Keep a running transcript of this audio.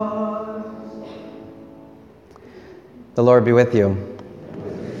The Lord be with you.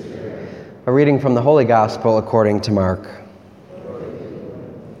 A reading from the Holy Gospel according to Mark.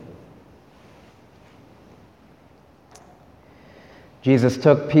 Jesus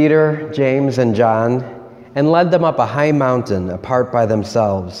took Peter, James, and John and led them up a high mountain apart by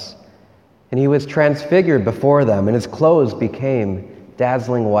themselves. And he was transfigured before them, and his clothes became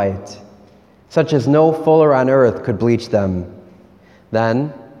dazzling white, such as no fuller on earth could bleach them.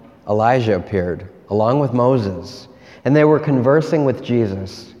 Then Elijah appeared, along with Moses, and they were conversing with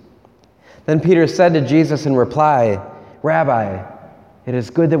Jesus. Then Peter said to Jesus in reply, "Rabbi, it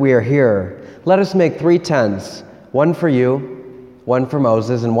is good that we are here. Let us make 3 tents, one for you, one for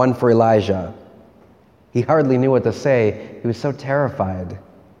Moses, and one for Elijah." He hardly knew what to say. He was so terrified.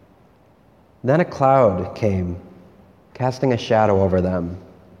 Then a cloud came, casting a shadow over them.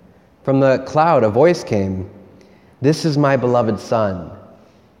 From the cloud a voice came, "This is my beloved Son.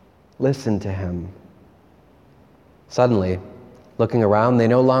 Listen to him." Suddenly, looking around, they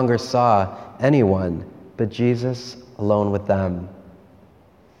no longer saw anyone but Jesus alone with them.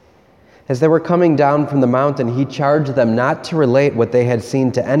 As they were coming down from the mountain, he charged them not to relate what they had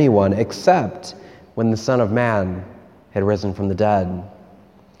seen to anyone except when the Son of Man had risen from the dead.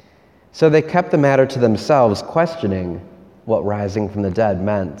 So they kept the matter to themselves, questioning what rising from the dead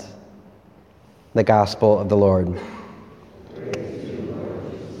meant. The Gospel of the Lord.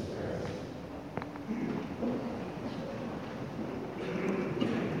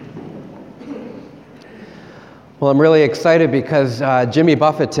 Well, I'm really excited because Jimmy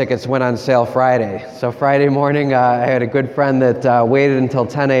Buffett tickets went on sale Friday. So Friday morning, I had a good friend that waited until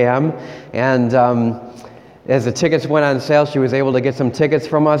 10 a.m. And as the tickets went on sale, she was able to get some tickets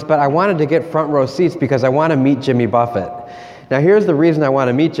from us. But I wanted to get front row seats because I want to meet Jimmy Buffett. Now, here's the reason I want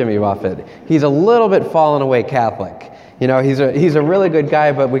to meet Jimmy Buffett. He's a little bit fallen away Catholic. You know, he's a really good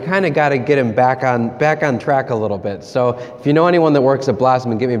guy, but we kind of got to get him back on track a little bit. So if you know anyone that works at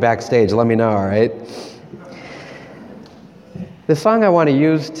Blossom and get me backstage, let me know, all right? The song I want to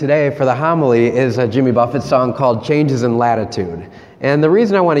use today for the homily is a Jimmy Buffett song called Changes in Latitude. And the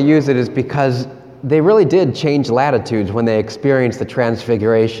reason I want to use it is because they really did change latitudes when they experienced the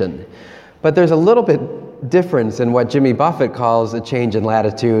Transfiguration. But there's a little bit difference in what Jimmy Buffett calls a change in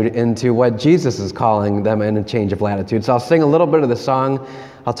latitude into what Jesus is calling them in a change of latitude. So I'll sing a little bit of the song.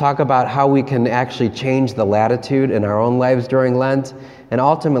 I'll talk about how we can actually change the latitude in our own lives during Lent, and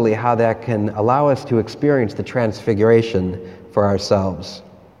ultimately how that can allow us to experience the Transfiguration for ourselves.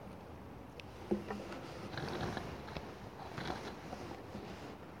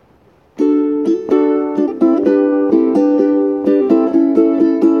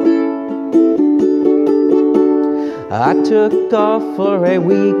 I took off for a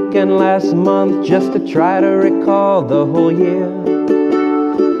weekend last month just to try to recall the whole year.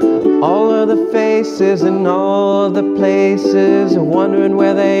 All of the faces and all of the places, wondering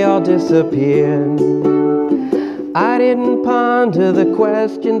where they all disappeared. I didn't ponder the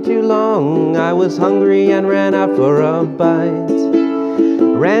question too long. I was hungry and ran out for a bite.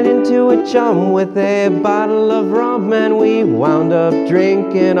 Ran into a chum with a bottle of rum, and we wound up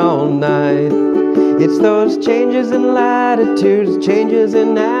drinking all night. It's those changes in latitudes, changes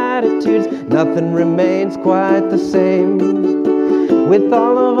in attitudes, nothing remains quite the same. With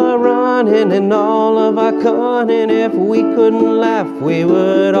all of our running and all of our cunning, if we couldn't laugh, we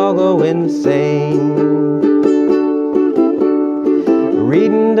would all go insane.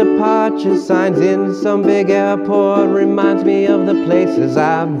 Reading departure signs in some big airport reminds me of the places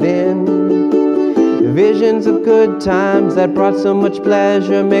I've been. Visions of good times that brought so much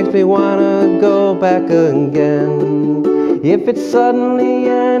pleasure makes me wanna go back again. If it suddenly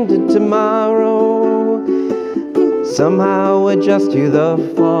ended tomorrow, somehow adjust to the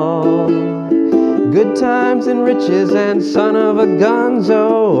fall. Good times and riches and son of a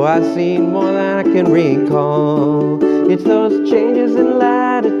gunzo, I've seen more than I can recall. It's those changes in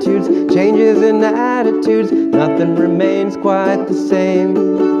latitudes, changes in attitudes, nothing remains quite the same.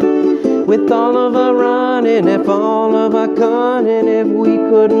 With all of our running, if all of our cunning, if we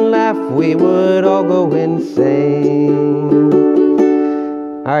couldn't laugh, we would all go insane.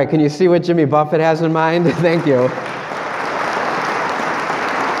 All right, can you see what Jimmy Buffett has in mind? Thank you.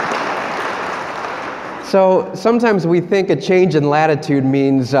 So sometimes we think a change in latitude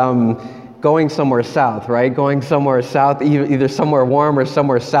means going somewhere south, right? Going somewhere south, either somewhere warm or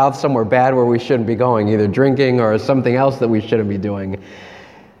somewhere south, somewhere bad where we shouldn't be going, either drinking or something else that we shouldn't be doing.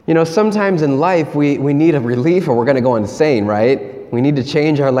 You know, sometimes in life we need a relief or we're going to go insane, right? We need to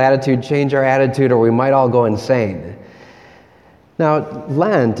change our latitude, change our attitude, or we might all go insane. Now,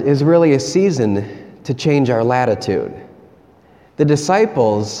 Lent is really a season to change our latitude. The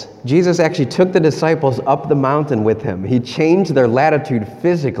disciples, Jesus actually took the disciples up the mountain with him. He changed their latitude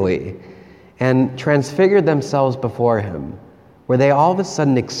physically and transfigured themselves before him, where they all of a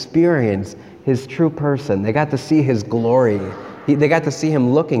sudden experienced his true person. They got to see his glory. They got to see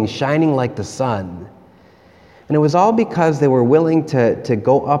him shining like the sun. And it was all because they were willing to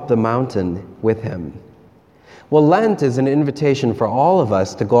go up the mountain with him. Well, Lent is an invitation for all of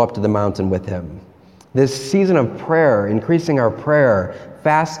us to go up to the mountain with him. This season of prayer, increasing our prayer,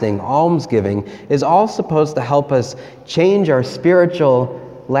 fasting, almsgiving, is all supposed to help us change our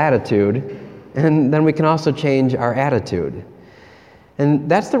spiritual latitude, and then we can also change our attitude. And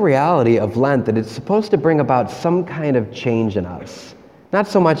that's the reality of Lent, that it's supposed to bring about some kind of change in us. Not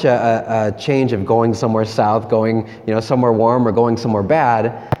so much a change of going somewhere south, going somewhere warm, or going somewhere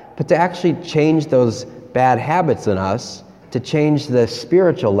bad, but to actually change those bad habits in us, to change the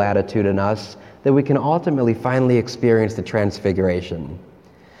spiritual latitude in us, that we can ultimately finally experience the transfiguration.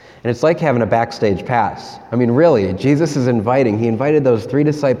 And it's like having a backstage pass. I mean, really, Jesus is he invited those 3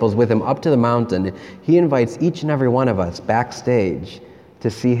 disciples with him up to the mountain. He invites each and every one of us backstage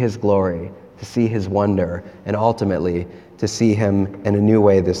to see his glory, to see his wonder, and ultimately to see him in a new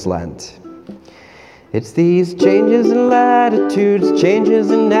way this Lent. It's these changes in latitudes,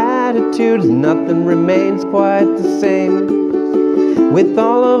 changes in attitudes, nothing remains quite the same. With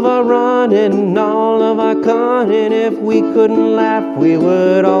all of our running, all of our cunning, if we couldn't laugh, we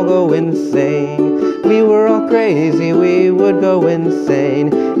would all go insane. We were all crazy, we would go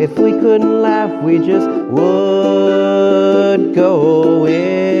insane. If we couldn't laugh, we just would go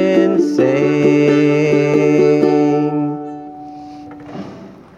insane.